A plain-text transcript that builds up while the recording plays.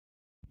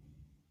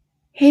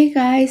Hey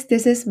guys,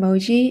 this is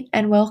Moji,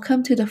 and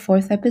welcome to the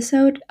fourth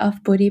episode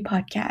of Buddhi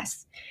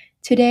Podcast.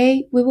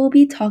 Today, we will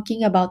be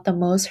talking about the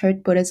most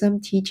heard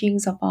Buddhism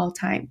teachings of all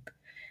time,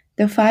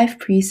 the five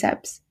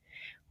precepts,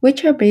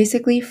 which are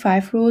basically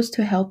five rules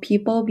to help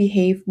people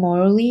behave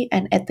morally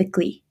and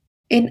ethically.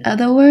 In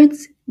other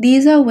words,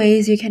 these are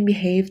ways you can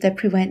behave that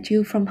prevent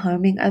you from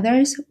harming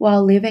others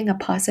while living a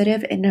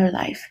positive inner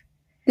life.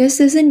 This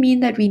doesn't mean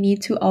that we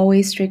need to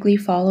always strictly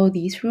follow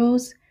these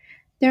rules.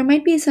 There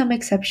might be some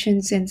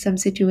exceptions in some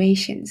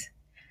situations.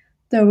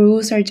 The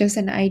rules are just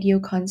an ideal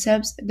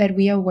concepts that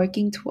we are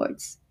working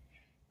towards.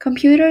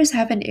 Computers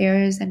have an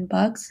errors and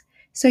bugs,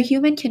 so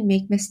human can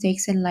make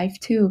mistakes in life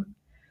too.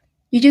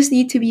 You just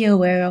need to be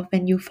aware of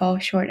when you fall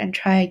short and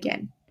try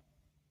again.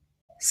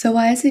 So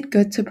why is it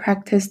good to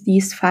practice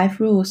these five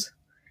rules?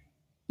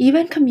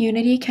 Even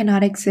community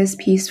cannot exist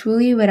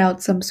peacefully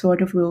without some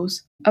sort of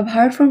rules.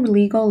 Apart from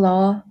legal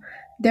law,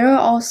 there are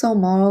also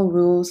moral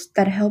rules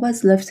that help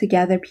us live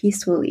together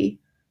peacefully.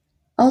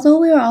 Although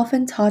we are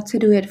often taught to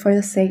do it for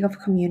the sake of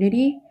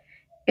community,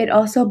 it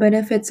also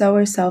benefits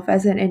ourselves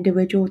as an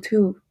individual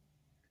too.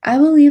 I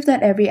believe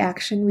that every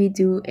action we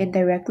do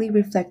indirectly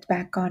reflects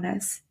back on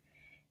us.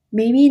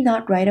 Maybe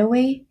not right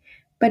away,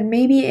 but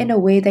maybe in a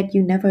way that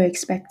you never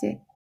expected.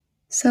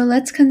 So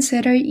let's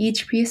consider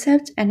each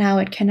precept and how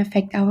it can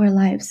affect our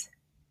lives.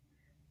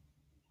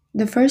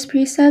 The first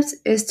precept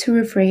is to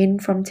refrain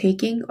from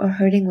taking or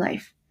hurting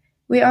life.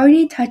 We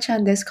already touched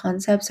on these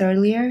concepts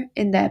earlier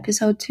in the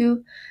episode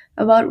 2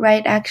 about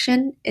right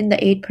action in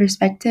the 8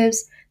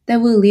 perspectives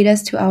that will lead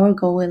us to our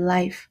goal in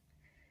life.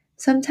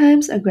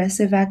 Sometimes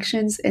aggressive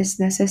actions is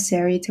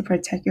necessary to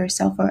protect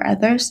yourself or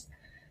others.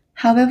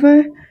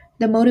 However,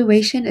 the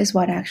motivation is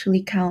what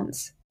actually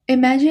counts.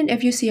 Imagine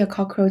if you see a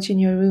cockroach in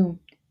your room.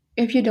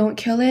 If you don't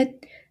kill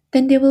it,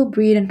 then they will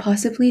breed and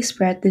possibly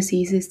spread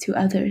diseases to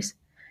others.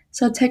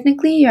 So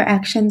technically, your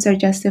actions are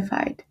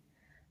justified.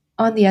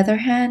 On the other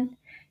hand,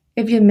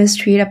 if you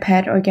mistreat a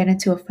pet or get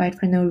into a fight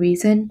for no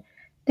reason,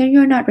 then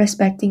you're not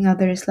respecting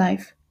others'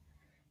 life.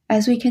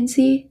 As we can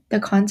see, the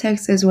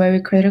context is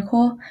very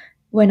critical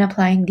when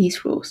applying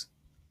these rules.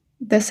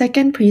 The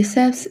second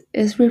precept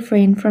is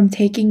refrain from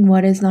taking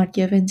what is not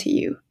given to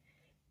you.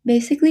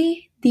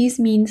 Basically, these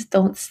means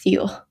don't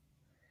steal.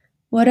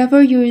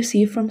 Whatever you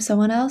receive from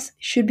someone else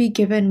should be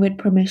given with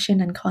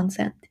permission and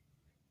consent.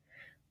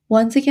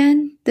 Once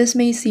again, this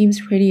may seem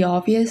pretty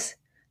obvious.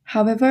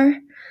 However,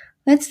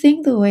 let's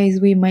think the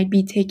ways we might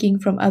be taking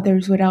from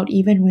others without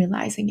even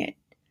realizing it.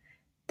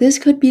 This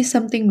could be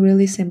something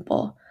really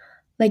simple,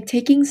 like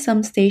taking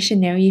some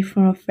stationery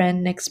from a friend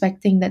and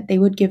expecting that they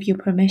would give you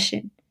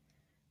permission.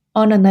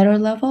 On another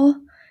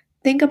level,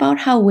 think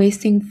about how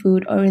wasting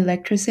food or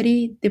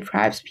electricity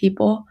deprives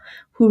people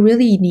who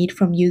really need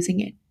from using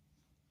it.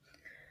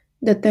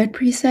 The third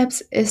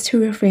precept is to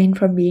refrain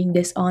from being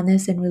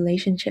dishonest in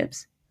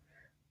relationships.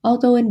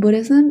 Although in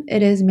Buddhism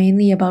it is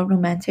mainly about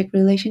romantic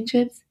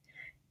relationships,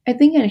 I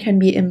think it can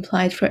be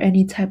implied for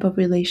any type of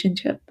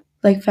relationship,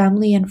 like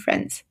family and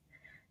friends.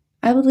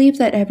 I believe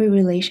that every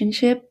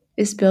relationship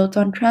is built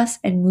on trust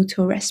and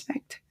mutual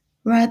respect.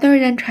 Rather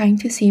than trying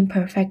to seem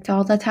perfect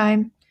all the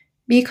time,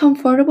 be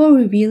comfortable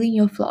revealing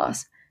your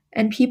flaws,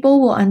 and people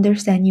will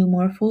understand you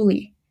more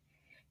fully.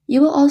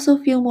 You will also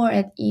feel more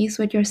at ease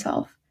with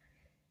yourself.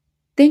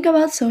 Think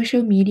about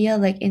social media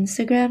like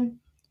Instagram.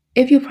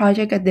 If you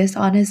project a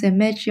dishonest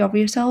image of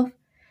yourself,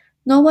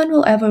 no one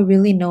will ever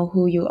really know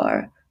who you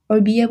are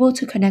or be able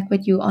to connect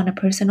with you on a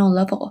personal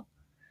level.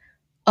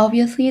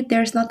 Obviously,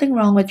 there's nothing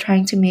wrong with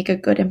trying to make a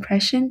good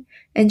impression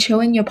and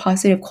showing your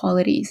positive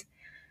qualities,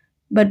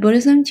 but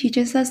Buddhism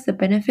teaches us the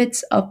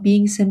benefits of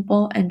being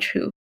simple and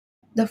true.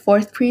 The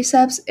fourth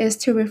precept is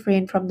to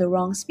refrain from the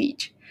wrong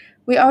speech.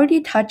 We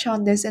already touched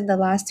on this in the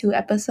last two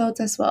episodes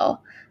as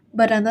well,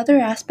 but another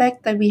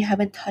aspect that we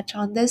haven't touched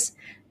on this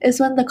is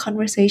when the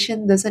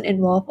conversation doesn't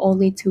involve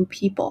only two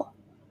people.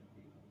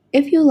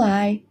 If you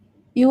lie,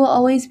 you will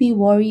always be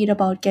worried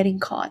about getting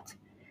caught.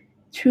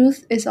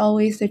 Truth is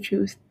always the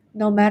truth.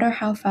 No matter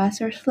how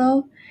fast or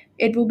slow,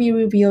 it will be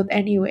revealed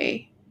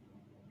anyway.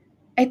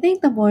 I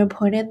think the more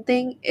important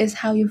thing is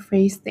how you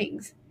phrase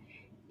things.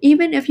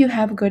 Even if you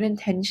have good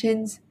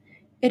intentions,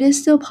 it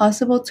is still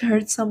possible to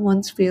hurt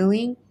someone's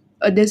feeling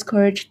or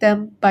discourage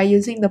them by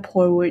using the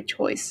poor word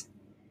choice.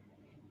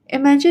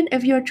 Imagine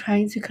if you're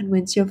trying to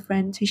convince your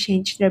friend to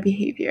change their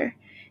behavior.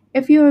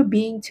 If you are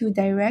being too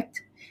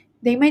direct,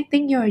 they might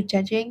think you are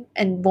judging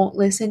and won't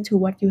listen to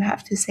what you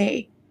have to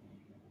say.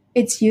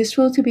 It's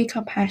useful to be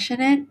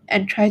compassionate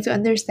and try to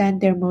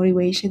understand their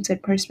motivations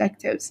and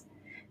perspectives,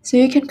 so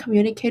you can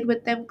communicate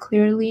with them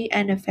clearly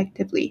and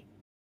effectively.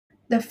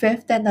 The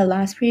fifth and the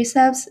last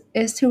precept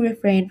is to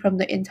refrain from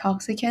the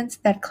intoxicants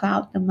that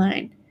cloud the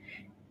mind.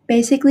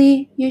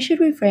 Basically, you should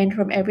refrain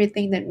from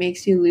everything that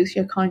makes you lose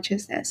your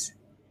consciousness.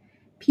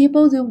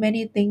 People do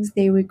many things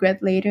they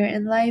regret later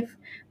in life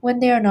when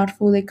they are not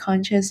fully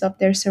conscious of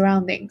their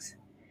surroundings.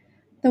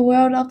 The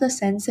world of the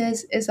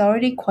senses is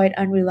already quite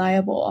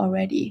unreliable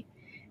already,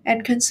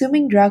 and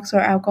consuming drugs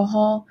or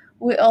alcohol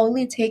will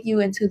only take you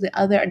into the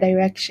other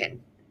direction.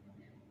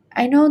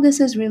 I know this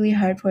is really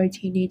hard for a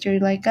teenager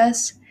like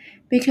us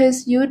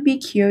because you would be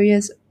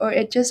curious or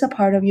it's just a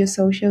part of your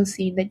social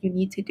scene that you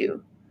need to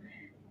do.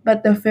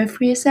 But the fifth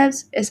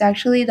precept is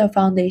actually the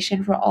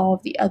foundation for all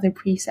of the other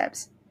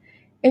precepts.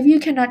 If you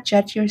cannot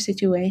judge your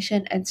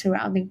situation and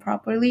surrounding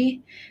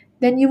properly,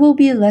 then you will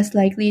be less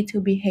likely to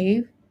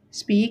behave,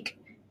 speak,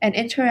 and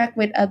interact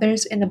with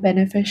others in a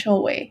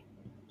beneficial way.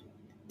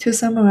 To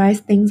summarize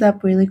things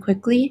up really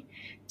quickly,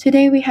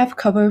 today we have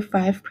covered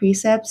five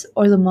precepts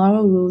or the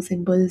moral rules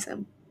in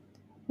Buddhism,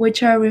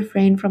 which are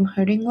refrain from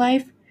hurting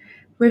life,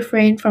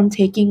 refrain from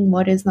taking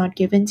what is not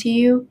given to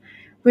you,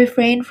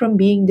 refrain from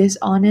being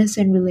dishonest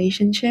in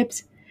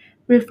relationships,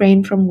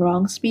 refrain from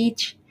wrong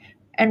speech,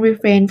 and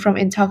refrain from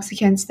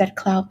intoxicants that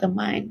cloud the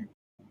mind.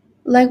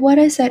 Like what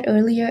I said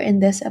earlier in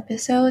this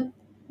episode,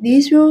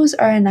 these rules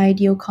are an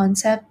ideal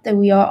concept that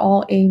we are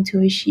all aim to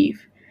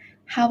achieve.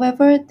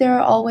 However, there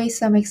are always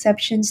some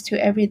exceptions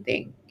to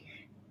everything,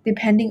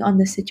 depending on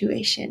the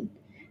situation.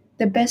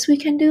 The best we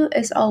can do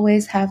is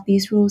always have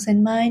these rules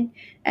in mind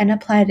and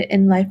apply it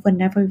in life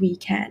whenever we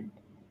can.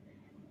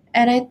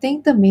 And I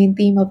think the main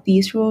theme of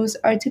these rules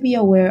are to be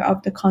aware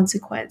of the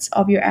consequence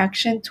of your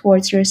action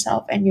towards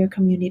yourself and your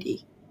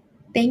community.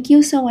 Thank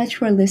you so much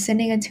for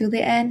listening until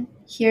the end.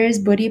 Here is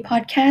Buddy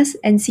Podcast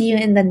and see you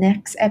in the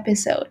next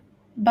episode.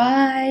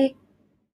 Bye!